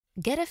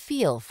Get a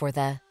feel for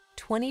the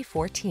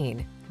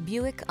 2014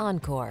 Buick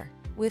Encore.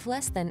 With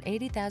less than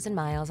 80,000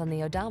 miles on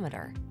the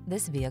odometer,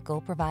 this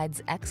vehicle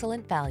provides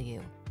excellent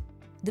value.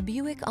 The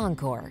Buick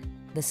Encore,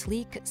 the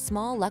sleek,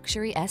 small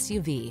luxury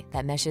SUV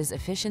that meshes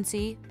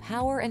efficiency,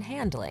 power, and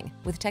handling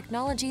with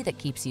technology that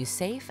keeps you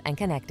safe and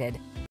connected.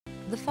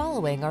 The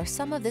following are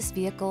some of this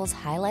vehicle's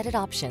highlighted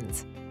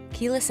options: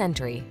 keyless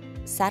entry,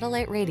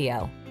 satellite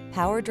radio,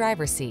 power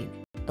driver's seat,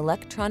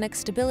 electronic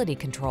stability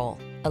control,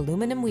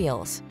 aluminum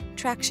wheels,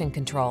 traction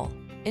control,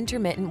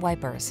 intermittent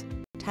wipers,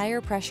 tire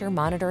pressure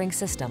monitoring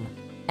system,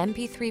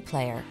 MP3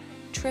 player,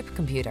 trip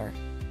computer.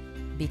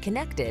 Be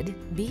connected,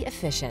 be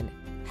efficient.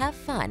 Have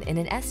fun in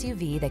an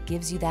SUV that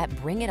gives you that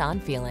bring it on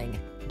feeling.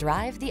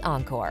 Drive the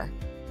Encore.